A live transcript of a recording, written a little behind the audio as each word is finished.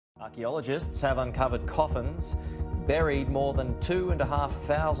Archaeologists have uncovered coffins buried more than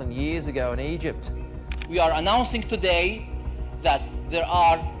 2,500 years ago in Egypt. We are announcing today that there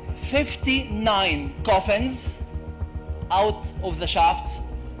are 59 coffins out of the shaft,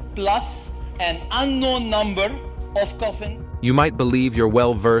 plus an unknown number of coffins. You might believe you're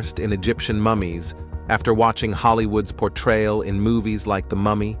well-versed in Egyptian mummies after watching Hollywood's portrayal in movies like The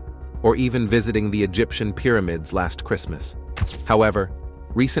Mummy, or even visiting the Egyptian pyramids last Christmas. However,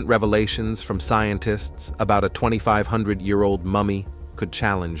 recent revelations from scientists about a 2,500-year-old mummy could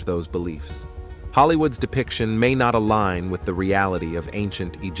challenge those beliefs. Hollywood's depiction may not align with the reality of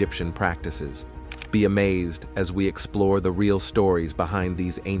ancient Egyptian practices. Be amazed as we explore the real stories behind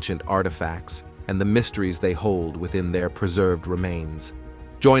these ancient artifacts and the mysteries they hold within their preserved remains.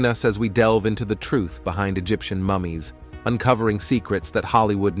 Join us as we delve into the truth behind Egyptian mummies, uncovering secrets that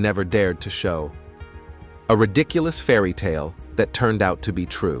Hollywood never dared to show. A ridiculous fairy tale that turned out to be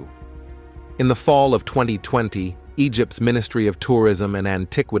true. In the fall of 2020, Egypt's Ministry of Tourism and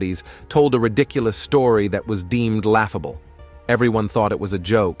Antiquities told a ridiculous story that was deemed laughable. Everyone thought it was a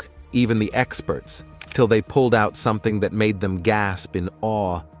joke, even the experts, till they pulled out something that made them gasp in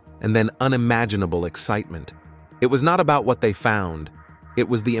awe and then unimaginable excitement. It was not about what they found, it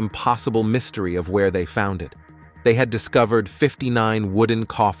was the impossible mystery of where they found it. They had discovered 59 wooden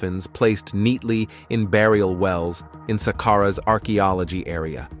coffins placed neatly in burial wells in Saqqara's archaeology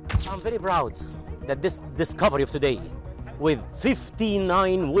area. I'm very proud that this discovery of today, with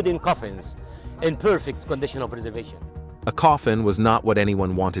 59 wooden coffins in perfect condition of preservation. A coffin was not what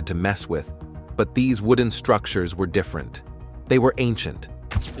anyone wanted to mess with, but these wooden structures were different. They were ancient.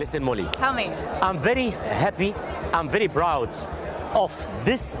 Listen, Molly. Tell me. I'm very happy, I'm very proud of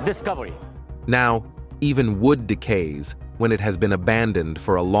this discovery. Now, even wood decays when it has been abandoned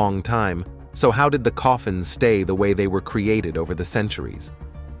for a long time, so how did the coffins stay the way they were created over the centuries?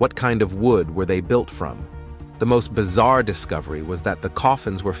 What kind of wood were they built from? The most bizarre discovery was that the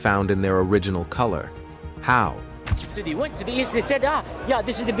coffins were found in their original color. How? So they went to the east, they said,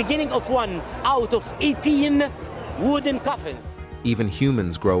 this is the beginning of one out of 18 wooden coffins. Even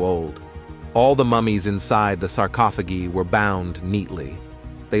humans grow old. All the mummies inside the sarcophagi were bound neatly.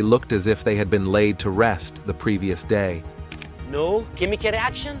 They looked as if they had been laid to rest the previous day. No chemical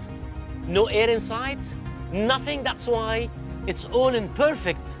reaction, no air inside, nothing. That's why it's all in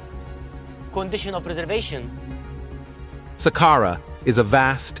perfect condition of preservation. Saqqara is a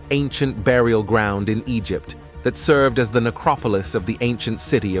vast, ancient burial ground in Egypt that served as the necropolis of the ancient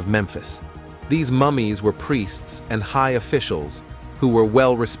city of Memphis. These mummies were priests and high officials who were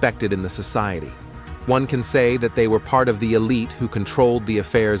well respected in the society. One can say that they were part of the elite who controlled the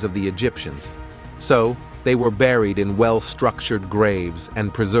affairs of the Egyptians. So, they were buried in well-structured graves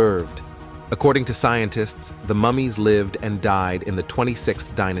and preserved. According to scientists, the mummies lived and died in the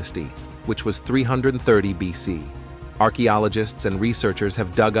 26th dynasty, which was 330 BC. Archaeologists and researchers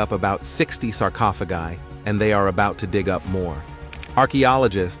have dug up about 60 sarcophagi, and they are about to dig up more.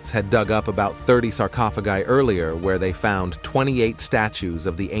 Archaeologists had dug up about 30 sarcophagi earlier where they found 28 statues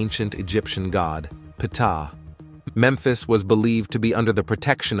of the ancient Egyptian god, Ptah. Memphis was believed to be under the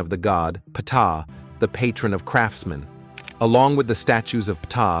protection of the god, Ptah, the patron of craftsmen. Along with the statues of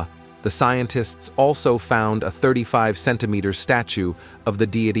Ptah, the scientists also found a 35-centimeter statue of the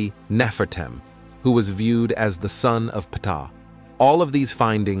deity Nefertem, who was viewed as the son of Ptah. All of these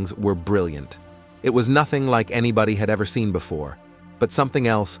findings were brilliant. It was nothing like anybody had ever seen before, but something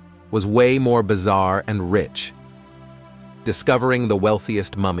else was way more bizarre and rich. Discovering the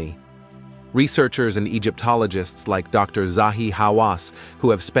wealthiest mummy. Researchers and Egyptologists like Dr. Zahi Hawass,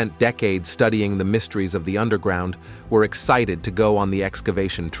 who have spent decades studying the mysteries of the underground, were excited to go on the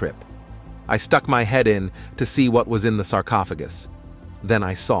excavation trip. I stuck my head in to see what was in the sarcophagus. Then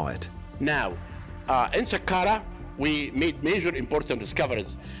I saw it. Now, in Saqqara, we made major important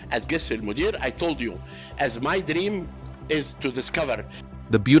discoveries. As Gasp al-Mudir, I told you, as my dream is to discover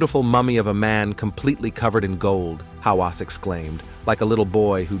the beautiful mummy of a man completely covered in gold, Hawass exclaimed, like a little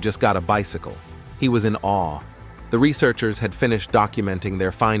boy who just got a bicycle. He was in awe. The researchers had finished documenting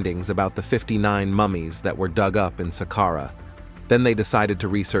their findings about the 59 mummies that were dug up in Saqqara. Then they decided to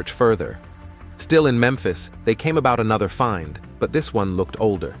research further. Still in Memphis, they came about another find, but this one looked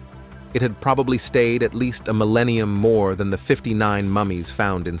older. It had probably stayed at least a millennium more than the 59 mummies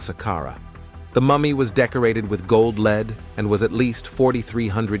found in Saqqara. The mummy was decorated with gold lead and was at least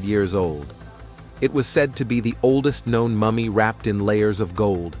 4,300 years old. It was said to be the oldest known mummy wrapped in layers of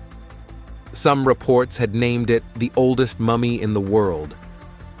gold. Some reports had named it the oldest mummy in the world,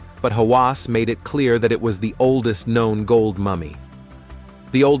 but Hawass made it clear that it was the oldest known gold mummy.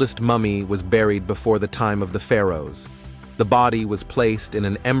 The oldest mummy was buried before the time of the pharaohs. The body was placed in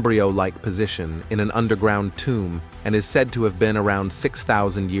an embryo-like position in an underground tomb and is said to have been around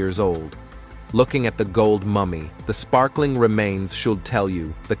 6,000 years old. Looking at the gold mummy, the sparkling remains should tell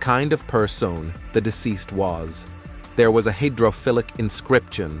you the kind of person the deceased was. There was a hydrophilic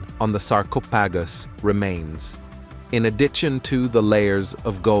inscription on the sarcophagus remains. In addition to the layers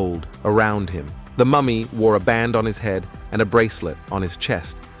of gold around him, the mummy wore a band on his head and a bracelet on his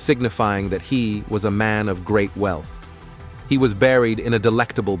chest, signifying that he was a man of great wealth. He was buried in a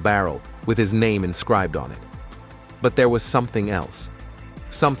delectable barrel with his name inscribed on it. But there was something else,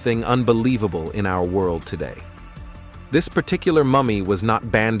 something unbelievable in our world today. This particular mummy was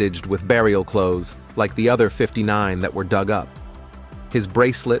not bandaged with burial clothes like the other 59 that were dug up. His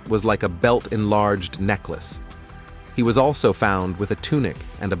bracelet was like a belt-enlarged necklace. He was also found with a tunic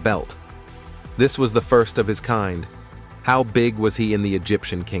and a belt. This was the first of his kind. How big was he in the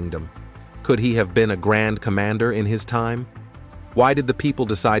Egyptian kingdom? Could he have been a grand commander in his time? Why did the people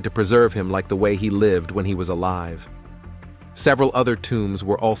decide to preserve him like the way he lived when he was alive? Several other tombs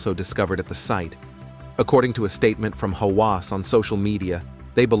were also discovered at the site. According to a statement from Hawass on social media,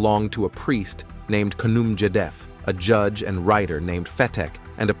 they belonged to a priest named Khnum Jedef, a judge and writer named Fetek,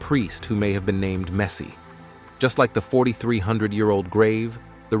 and a priest who may have been named Messi. Just like the 4,300-year-old grave,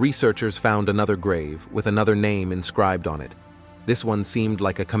 the researchers found another grave with another name inscribed on it. This one seemed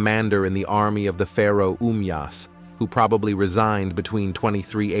like a commander in the army of the pharaoh Umyas, who probably resigned between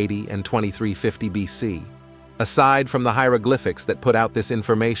 2380 and 2350 BC. Aside from the hieroglyphics that put out this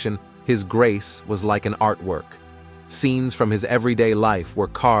information, his grace was like an artwork. Scenes from his everyday life were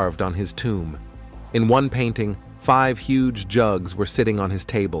carved on his tomb. In one painting, 5 huge jugs were sitting on his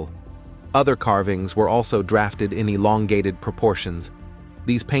table. Other carvings were also drafted in elongated proportions.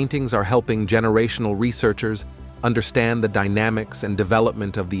 These paintings are helping generational researchers understand the dynamics and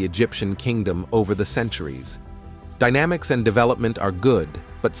development of the Egyptian kingdom over the centuries. Dynamics and development are good,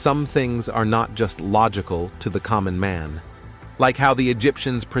 but some things are not just logical to the common man. Like how the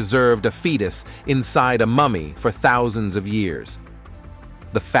Egyptians preserved a fetus inside a mummy for thousands of years.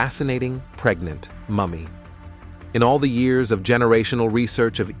 The fascinating pregnant mummy. In all the years of generational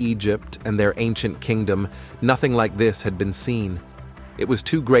research of Egypt and their ancient kingdom, nothing like this had been seen. It was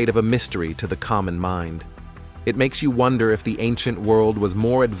too great of a mystery to the common mind. It makes you wonder if the ancient world was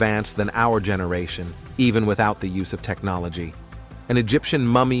more advanced than our generation, even without the use of technology. An Egyptian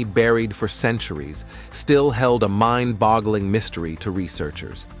mummy buried for centuries still held a mind-boggling mystery to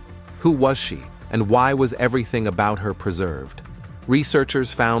researchers. Who was she, and why was everything about her preserved?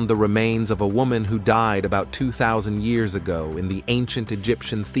 Researchers found the remains of a woman who died about 2,000 years ago in the ancient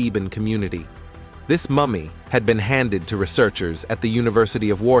Egyptian Theban community. This mummy had been handed to researchers at the University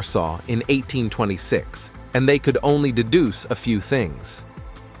of Warsaw in 1826, and they could only deduce a few things.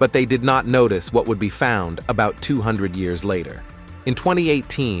 But they did not notice what would be found about 200 years later. In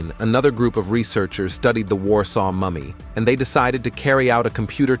 2018, another group of researchers studied the Warsaw mummy, and they decided to carry out a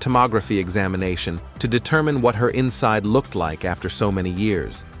computer tomography examination to determine what her inside looked like after so many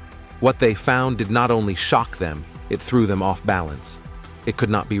years. What they found did not only shock them, it threw them off balance. It could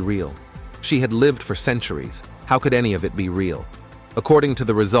not be real. She had lived for centuries. How could any of it be real? According to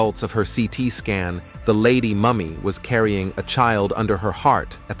the results of her CT scan, the lady mummy was carrying a child under her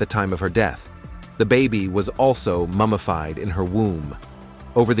heart at the time of her death. The baby was also mummified in her womb.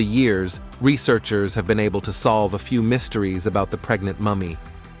 Over the years, researchers have been able to solve a few mysteries about the pregnant mummy.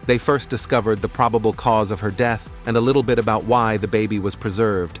 They first discovered the probable cause of her death and a little bit about why the baby was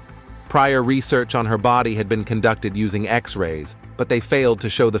preserved. Prior research on her body had been conducted using X-rays, but they failed to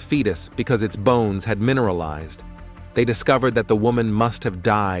show the fetus because its bones had mineralized. They discovered that the woman must have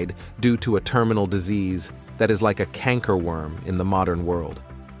died due to a terminal disease that is like a cankerworm in the modern world.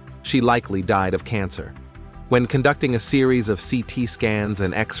 She likely died of cancer. When conducting a series of CT scans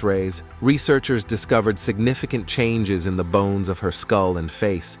and X-rays, researchers discovered significant changes in the bones of her skull and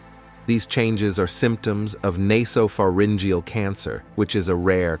face. These changes are symptoms of nasopharyngeal cancer, which is a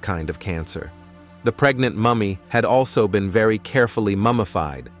rare kind of cancer. The pregnant mummy had also been very carefully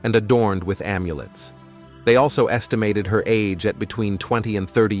mummified and adorned with amulets. They also estimated her age at between 20 and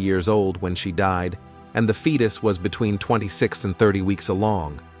 30 years old when she died, and the fetus was between 26 and 30 weeks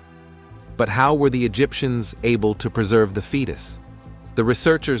along. But how were the Egyptians able to preserve the fetus? The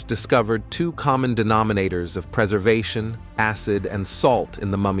researchers discovered 2 common denominators of preservation, acid, and salt in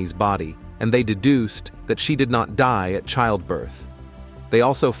the mummy's body, and they deduced that she did not die at childbirth. They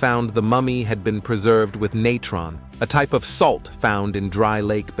also found the mummy had been preserved with natron, a type of salt found in dry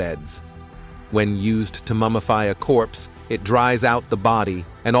lake beds. When used to mummify a corpse, it dries out the body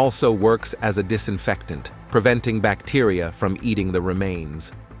and also works as a disinfectant, preventing bacteria from eating the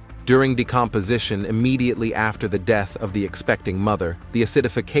remains. During decomposition, immediately after the death of the expecting mother, the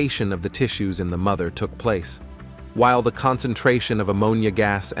acidification of the tissues in the mother took place. While the concentration of ammonia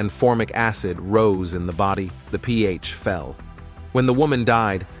gas and formic acid rose in the body, the pH fell. When the woman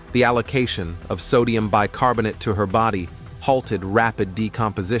died, the allocation of sodium bicarbonate to her body halted rapid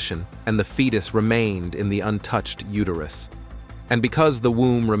decomposition, and the fetus remained in the untouched uterus. And because the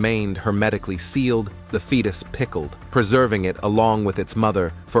womb remained hermetically sealed, the fetus pickled, preserving it along with its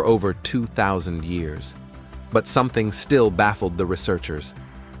mother for over 2,000 years. But something still baffled the researchers.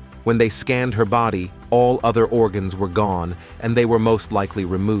 When they scanned her body, all other organs were gone, and they were most likely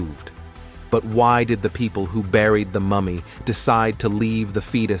removed. But why did the people who buried the mummy decide to leave the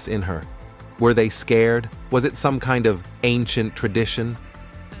fetus in her? Were they scared? Was it some kind of ancient tradition?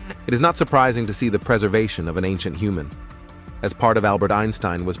 It is not surprising to see the preservation of an ancient human, as part of Albert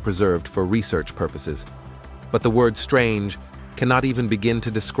Einstein was preserved for research purposes. But the word strange cannot even begin to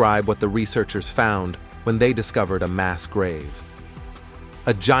describe what the researchers found when they discovered a mass grave.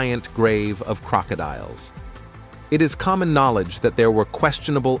 A giant grave of crocodiles. It is common knowledge that there were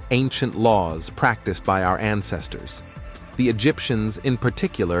questionable ancient laws practiced by our ancestors. The Egyptians, in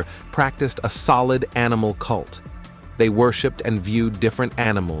particular, practiced a solid animal cult. They worshipped and viewed different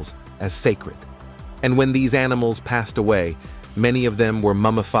animals as sacred. And when these animals passed away, many of them were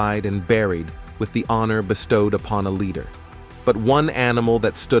mummified and buried with the honor bestowed upon a leader. But one animal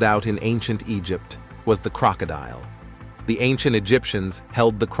that stood out in ancient Egypt was the crocodile. The ancient Egyptians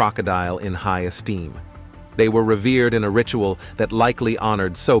held the crocodile in high esteem. They were revered in a ritual that likely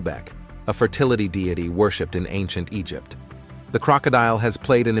honored Sobek, a fertility deity worshipped in ancient Egypt. The crocodile has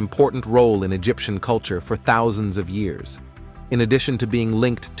played an important role in Egyptian culture for thousands of years. In addition to being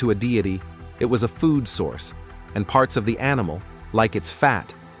linked to a deity, it was a food source, and parts of the animal, like its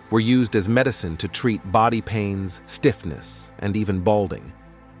fat, were used as medicine to treat body pains, stiffness, and even balding.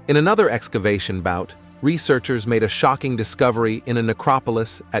 In another excavation bout, researchers made a shocking discovery in a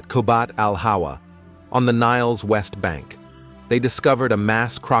necropolis at Qubat al-Hawa, on the Nile's west bank. They discovered a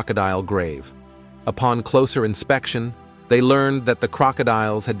mass crocodile grave. Upon closer inspection, they learned that the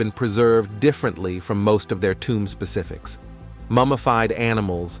crocodiles had been preserved differently from most of their tomb specifics. Mummified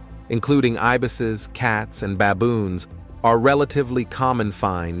animals, including ibises, cats, and baboons, are relatively common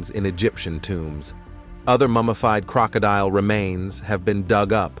finds in Egyptian tombs. Other mummified crocodile remains have been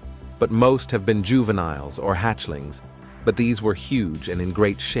dug up, but most have been juveniles or hatchlings, but these were huge and in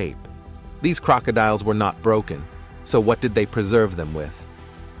great shape. These crocodiles were not broken, so what did they preserve them with?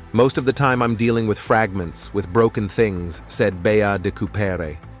 Most of the time I'm dealing with fragments, with broken things, said Béa de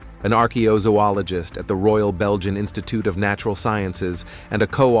Couperet, an archaeozoologist at the Royal Belgian Institute of Natural Sciences and a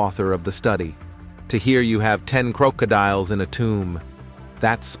co-author of the study. To hear you have 10 crocodiles in a tomb,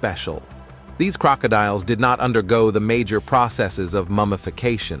 that's special. These crocodiles did not undergo the major processes of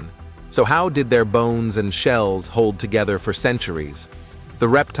mummification. So how did their bones and shells hold together for centuries? The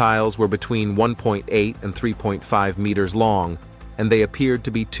reptiles were between 1.8 and 3.5 meters long, and they appeared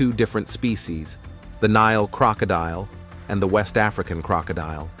to be two different species, the Nile crocodile and the West African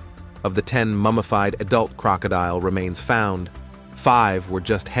crocodile. Of the 10 mummified adult crocodile remains found, 5 were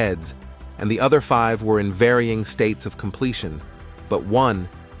just heads, and the other 5 were in varying states of completion, but one,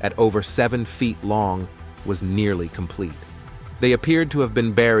 at over 7 feet long, was nearly complete. They appeared to have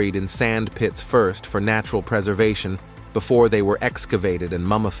been buried in sand pits first for natural preservation before they were excavated and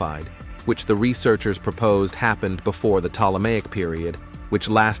mummified, which the researchers proposed happened before the Ptolemaic period, which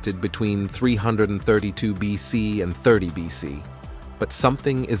lasted between 332 BC and 30 BC. But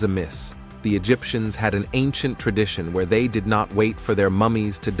something is amiss. The Egyptians had an ancient tradition where they did not wait for their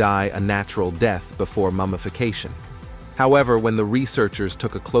mummies to die a natural death before mummification. However, when the researchers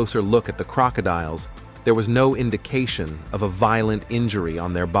took a closer look at the crocodiles, there was no indication of a violent injury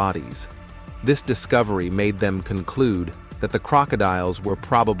on their bodies. This discovery made them conclude that the crocodiles were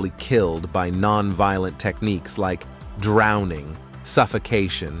probably killed by non-violent techniques like drowning,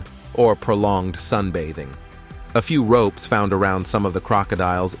 suffocation, or prolonged sunbathing. A few ropes found around some of the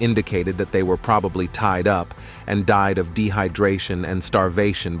crocodiles indicated that they were probably tied up and died of dehydration and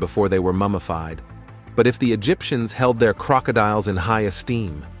starvation before they were mummified. But if the Egyptians held their crocodiles in high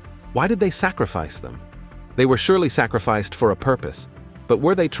esteem, why did they sacrifice them? They were surely sacrificed for a purpose, but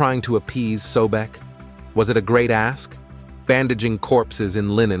were they trying to appease Sobek? Was it a great ask? Bandaging corpses in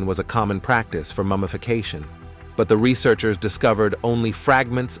linen was a common practice for mummification, but the researchers discovered only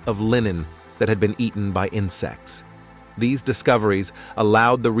fragments of linen that had been eaten by insects. These discoveries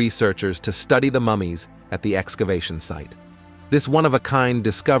allowed the researchers to study the mummies at the excavation site. This one-of-a-kind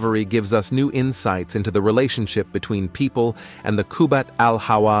discovery gives us new insights into the relationship between people and the Qubat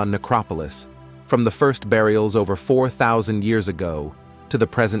al-Hawa necropolis. From the first burials over 4,000 years ago, to the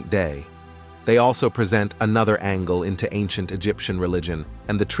present day. They also present another angle into ancient Egyptian religion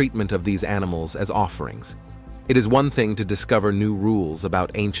and the treatment of these animals as offerings. It is one thing to discover new rules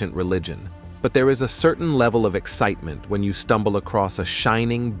about ancient religion, but there is a certain level of excitement when you stumble across a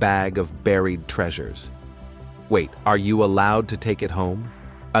shining bag of buried treasures. Wait, are you allowed to take it home?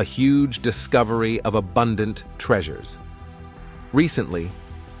 A huge discovery of abundant treasures. Recently,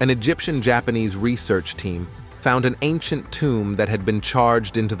 an Egyptian-Japanese research team found an ancient tomb that had been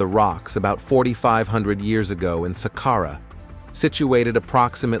charged into the rocks about 4,500 years ago in Saqqara, situated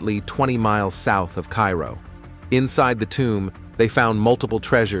approximately 20 miles south of Cairo. Inside the tomb, they found multiple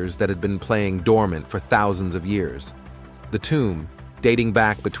treasures that had been playing dormant for thousands of years. The tomb, dating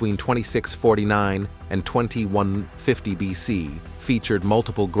back between 2649 and 2150 BC, featured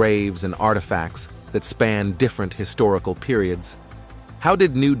multiple graves and artifacts that span different historical periods. How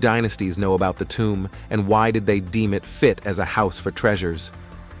did new dynasties know about the tomb, and why did they deem it fit as a house for treasures?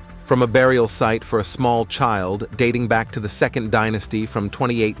 From a burial site for a small child dating back to the Second Dynasty from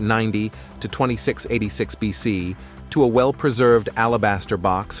 2890 to 2686 BC, to a well-preserved alabaster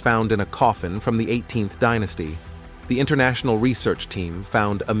box found in a coffin from the 18th Dynasty, the international research team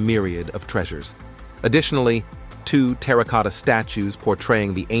found a myriad of treasures. Additionally, 2 terracotta statues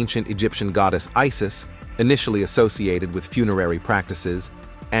portraying the ancient Egyptian goddess Isis, initially associated with funerary practices,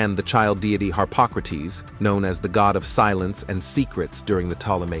 and the child deity Harpocrates, known as the god of silence and secrets during the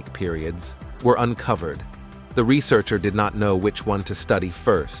Ptolemaic periods, were uncovered. The researcher did not know which one to study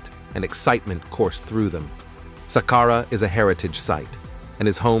first, and excitement coursed through them. Saqqara is a heritage site and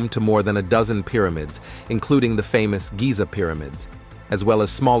is home to more than a dozen pyramids, including the famous Giza pyramids, as well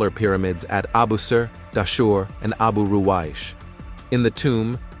as smaller pyramids at Abu Sir, Dashur, and Abu Ruwaish. In the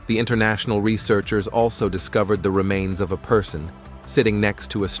tomb, the international researchers also discovered the remains of a person, sitting next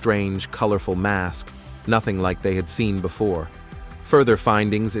to a strange, colorful mask, nothing like they had seen before. Further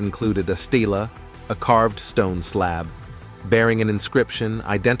findings included a stela, a carved stone slab, bearing an inscription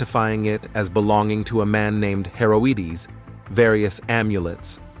identifying it as belonging to a man named Heroides, various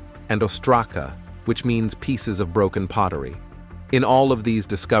amulets, and ostraka, which means pieces of broken pottery. In all of these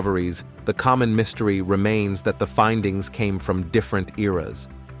discoveries, the common mystery remains that the findings came from different eras.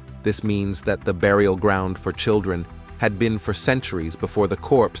 This means that the burial ground for children had been for centuries before the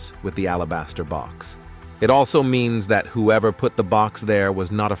corpse with the alabaster box. It also means that whoever put the box there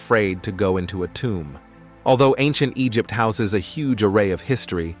was not afraid to go into a tomb. Although ancient Egypt houses a huge array of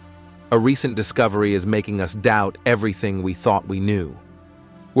history, a recent discovery is making us doubt everything we thought we knew.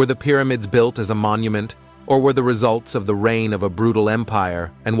 Were the pyramids built as a monument, or were the results of the reign of a brutal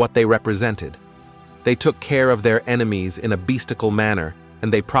empire and what they represented? They took care of their enemies in a bestial manner,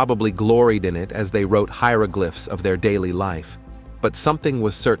 and they probably gloried in it as they wrote hieroglyphs of their daily life. But something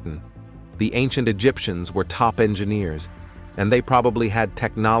was certain. The ancient Egyptians were top engineers, and they probably had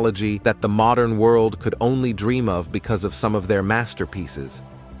technology that the modern world could only dream of because of some of their masterpieces.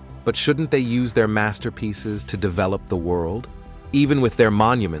 But shouldn't they use their masterpieces to develop the world? Even with their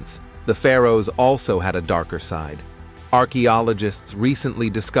monuments, the pharaohs also had a darker side. Archaeologists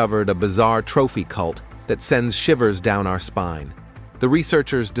recently discovered a bizarre trophy cult that sends shivers down our spine. The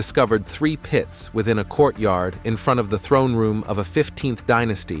researchers discovered 3 pits within a courtyard in front of the throne room of a 15th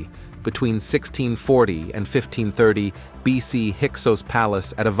dynasty between 1640 and 1530 BC Hyksos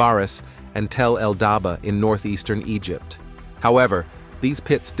Palace at Avaris and Tel El Daba in northeastern Egypt. However, these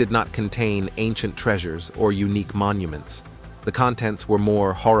pits did not contain ancient treasures or unique monuments. The contents were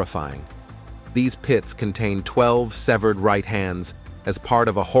more horrifying. These pits contained 12 severed right hands as part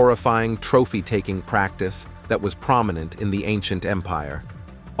of a horrifying trophy-taking practice that was prominent in the ancient empire.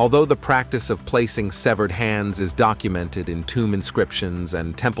 Although the practice of placing severed hands is documented in tomb inscriptions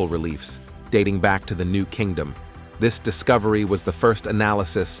and temple reliefs dating back to the New Kingdom, this discovery was the first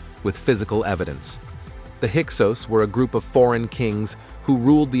analysis with physical evidence. The Hyksos were a group of foreign kings who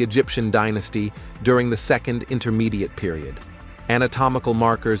ruled the Egyptian dynasty during the Second Intermediate Period. Anatomical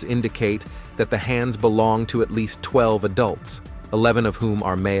markers indicate that the hands belong to at least 12 adults, 11 of whom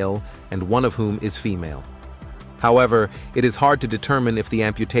are male and 1 of whom is female. However, it is hard to determine if the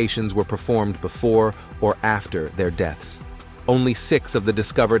amputations were performed before or after their deaths. Only 6 of the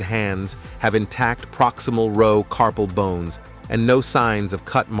discovered hands have intact proximal row carpal bones, and no signs of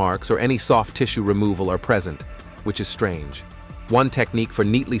cut marks or any soft tissue removal are present, which is strange. One technique for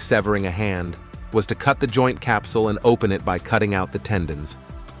neatly severing a hand was to cut the joint capsule and open it by cutting out the tendons.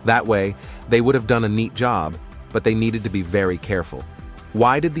 That way, they would have done a neat job, but they needed to be very careful.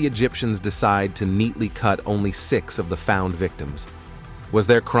 Why did the Egyptians decide to neatly cut only 6 of the found victims? Was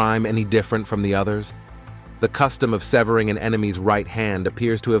their crime any different from the others? The custom of severing an enemy's right hand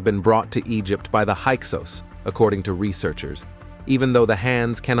appears to have been brought to Egypt by the Hyksos, according to researchers, even though the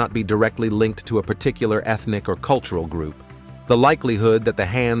hands cannot be directly linked to a particular ethnic or cultural group. The likelihood that the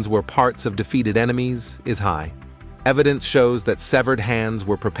hands were parts of defeated enemies is high. Evidence shows that severed hands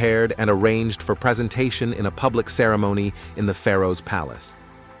were prepared and arranged for presentation in a public ceremony in the pharaoh's palace.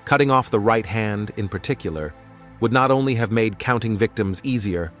 Cutting off the right hand, in particular, would not only have made counting victims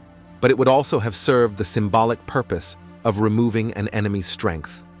easier, but it would also have served the symbolic purpose of removing an enemy's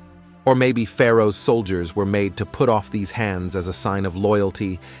strength. Or maybe Pharaoh's soldiers were made to put off these hands as a sign of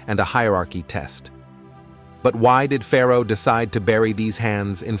loyalty and a hierarchy test. But why did Pharaoh decide to bury these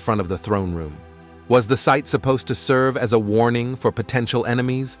hands in front of the throne room? Was the site supposed to serve as a warning for potential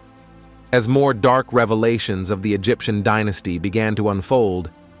enemies? As more dark revelations of the Egyptian dynasty began to unfold,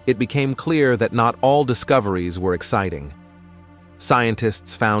 it became clear that not all discoveries were exciting.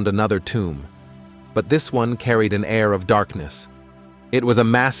 Scientists found another tomb, but this one carried an air of darkness. It was a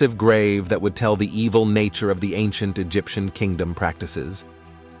massive grave that would tell the evil nature of the ancient Egyptian kingdom practices.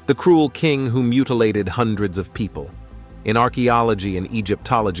 The cruel king who mutilated hundreds of people. In archaeology and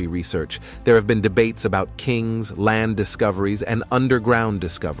Egyptology research, there have been debates about kings, land discoveries, and underground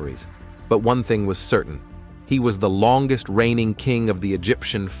discoveries. But one thing was certain. He was the longest reigning king of the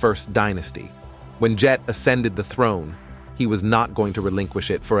Egyptian First Dynasty. When Jet ascended the throne, he was not going to relinquish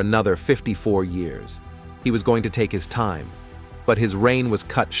it for another 54 years. He was going to take his time, but his reign was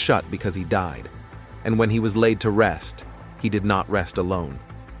cut shut because he died. And when he was laid to rest, he did not rest alone.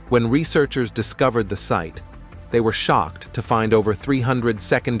 When researchers discovered the site, they were shocked to find over 300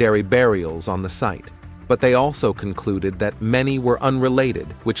 secondary burials on the site. But they also concluded that many were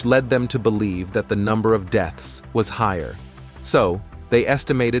unrelated, which led them to believe that the number of deaths was higher. So, they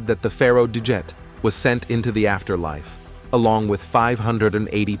estimated that the pharaoh Djet was sent into the afterlife, along with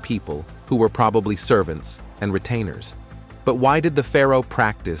 580 people who were probably servants and retainers. But why did the pharaoh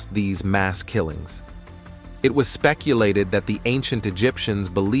practice these mass killings? It was speculated that the ancient Egyptians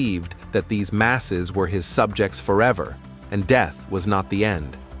believed that these masses were his subjects forever, and death was not the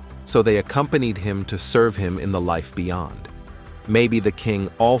end. So they accompanied him to serve him in the life beyond. Maybe the king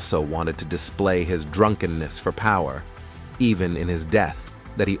also wanted to display his drunkenness for power, even in his death,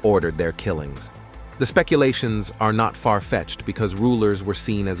 that he ordered their killings. The speculations are not far-fetched because rulers were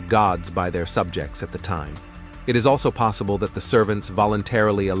seen as gods by their subjects at the time. It is also possible that the servants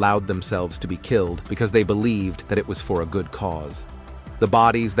voluntarily allowed themselves to be killed because they believed that it was for a good cause. The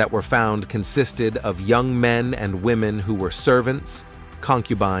bodies that were found consisted of young men and women who were servants,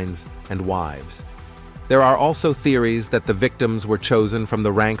 concubines, and wives. There are also theories that the victims were chosen from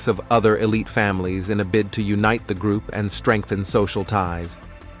the ranks of other elite families in a bid to unite the group and strengthen social ties.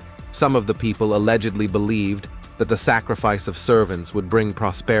 Some of the people allegedly believed that the sacrifice of servants would bring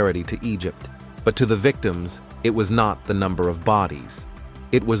prosperity to Egypt, but to the victims, it was not the number of bodies.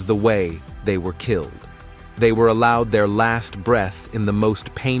 It was the way they were killed. They were allowed their last breath in the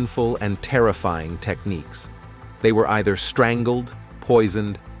most painful and terrifying techniques. They were either strangled,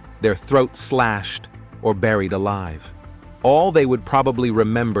 poisoned, their throats slashed, or buried alive. All they would probably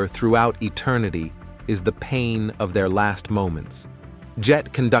remember throughout eternity is the pain of their last moments.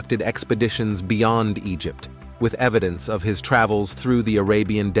 Jet conducted expeditions beyond Egypt, with evidence of his travels through the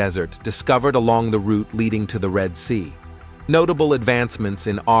Arabian Desert discovered along the route leading to the Red Sea. Notable advancements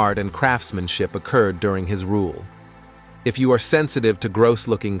in art and craftsmanship occurred during his rule. If you are sensitive to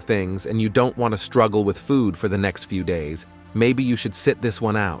gross-looking things and you don't want to struggle with food for the next few days, maybe you should sit this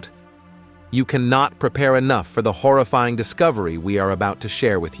one out. You cannot prepare enough for the horrifying discovery we are about to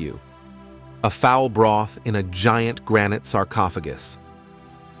share with you. A foul broth in a giant granite sarcophagus.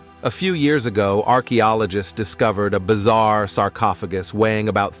 A few years ago, archaeologists discovered a bizarre sarcophagus weighing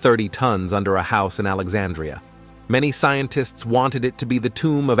about 30 tons under a house in Alexandria. Many scientists wanted it to be the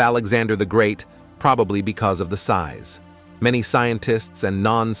tomb of Alexander the Great, probably because of the size. Many scientists and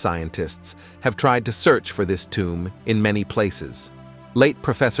non-scientists have tried to search for this tomb in many places. Late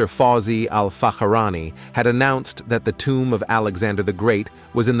Professor Fawzi al-Fakhrani had announced that the tomb of Alexander the Great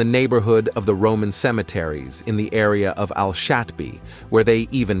was in the neighborhood of the Roman cemeteries in the area of Al-Shatbi, where they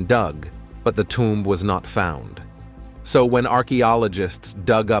even dug, but the tomb was not found. So when archaeologists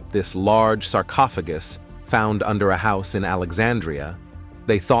dug up this large sarcophagus found under a house in Alexandria,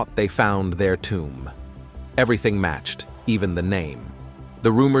 they thought they found their tomb. Everything matched, even the name.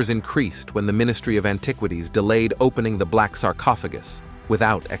 The rumors increased when the Ministry of Antiquities delayed opening the black sarcophagus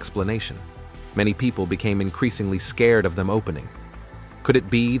without explanation. Many people became increasingly scared of them opening. Could it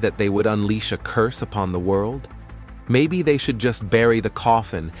be that they would unleash a curse upon the world? Maybe they should just bury the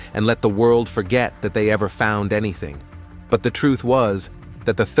coffin and let the world forget that they ever found anything. But the truth was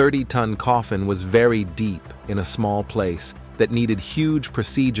that the 30-ton coffin was very deep in a small place that needed huge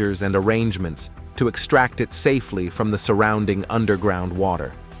procedures and arrangements to extract it safely from the surrounding underground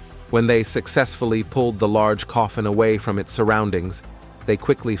water. When they successfully pulled the large coffin away from its surroundings, they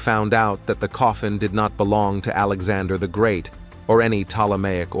quickly found out that the coffin did not belong to Alexander the Great or any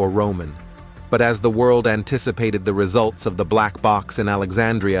Ptolemaic or Roman. But as the world anticipated the results of the black box in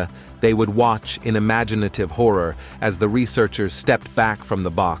Alexandria, they would watch in imaginative horror as the researchers stepped back from the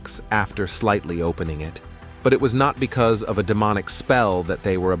box after slightly opening it. But it was not because of a demonic spell that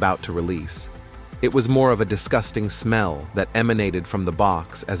they were about to release. It was more of a disgusting smell that emanated from the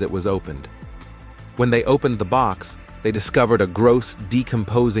box as it was opened. When they opened the box, they discovered a gross,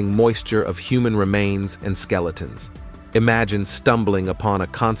 decomposing moisture of human remains and skeletons. Imagine stumbling upon a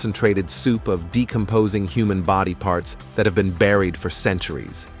concentrated soup of decomposing human body parts that have been buried for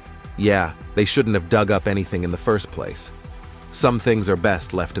centuries. Yeah, they shouldn't have dug up anything in the first place. Some things are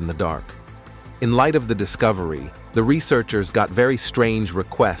best left in the dark. In light of the discovery, the researchers got very strange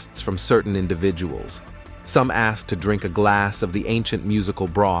requests from certain individuals. Some asked to drink a glass of the ancient musical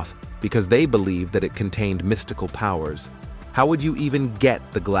broth because they believed that it contained mystical powers. How would you even get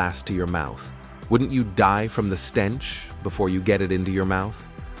the glass to your mouth? Wouldn't you die from the stench before you get it into your mouth?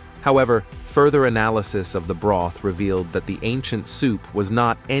 However, further analysis of the broth revealed that the ancient soup was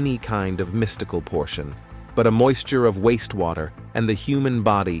not any kind of mystical portion, but a moisture of wastewater and the human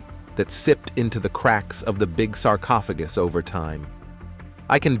body that sipped into the cracks of the big sarcophagus over time.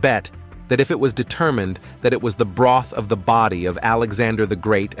 I can bet that if it was determined that it was the broth of the body of Alexander the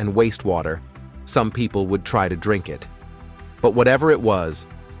Great and wastewater, some people would try to drink it. But whatever it was,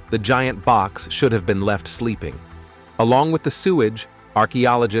 the giant box should have been left sleeping. Along with the sewage,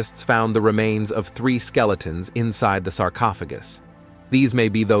 archaeologists found the remains of 3 skeletons inside the sarcophagus. These may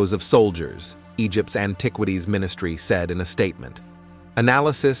be those of soldiers, Egypt's Antiquities ministry said in a statement.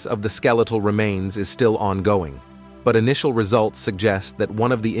 Analysis of the skeletal remains is still ongoing, but initial results suggest that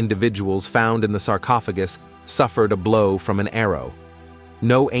one of the individuals found in the sarcophagus suffered a blow from an arrow.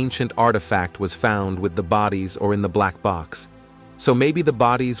 No ancient artifact was found with the bodies or in the black box, so maybe the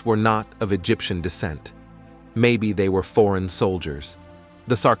bodies were not of Egyptian descent. Maybe they were foreign soldiers.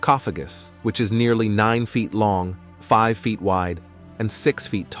 The sarcophagus, which is nearly 9 feet long, 5 feet wide, and 6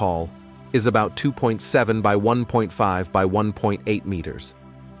 feet tall, is about 2.7 by 1.5 by 1.8 meters.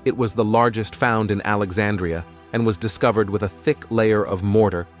 It was the largest found in Alexandria and was discovered with a thick layer of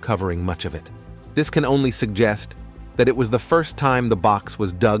mortar covering much of it. This can only suggest that it was the first time the box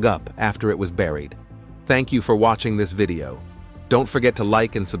was dug up after it was buried. Thank you for watching this video. Don't forget to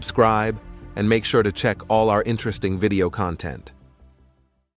like and subscribe, and make sure to check all our interesting video content.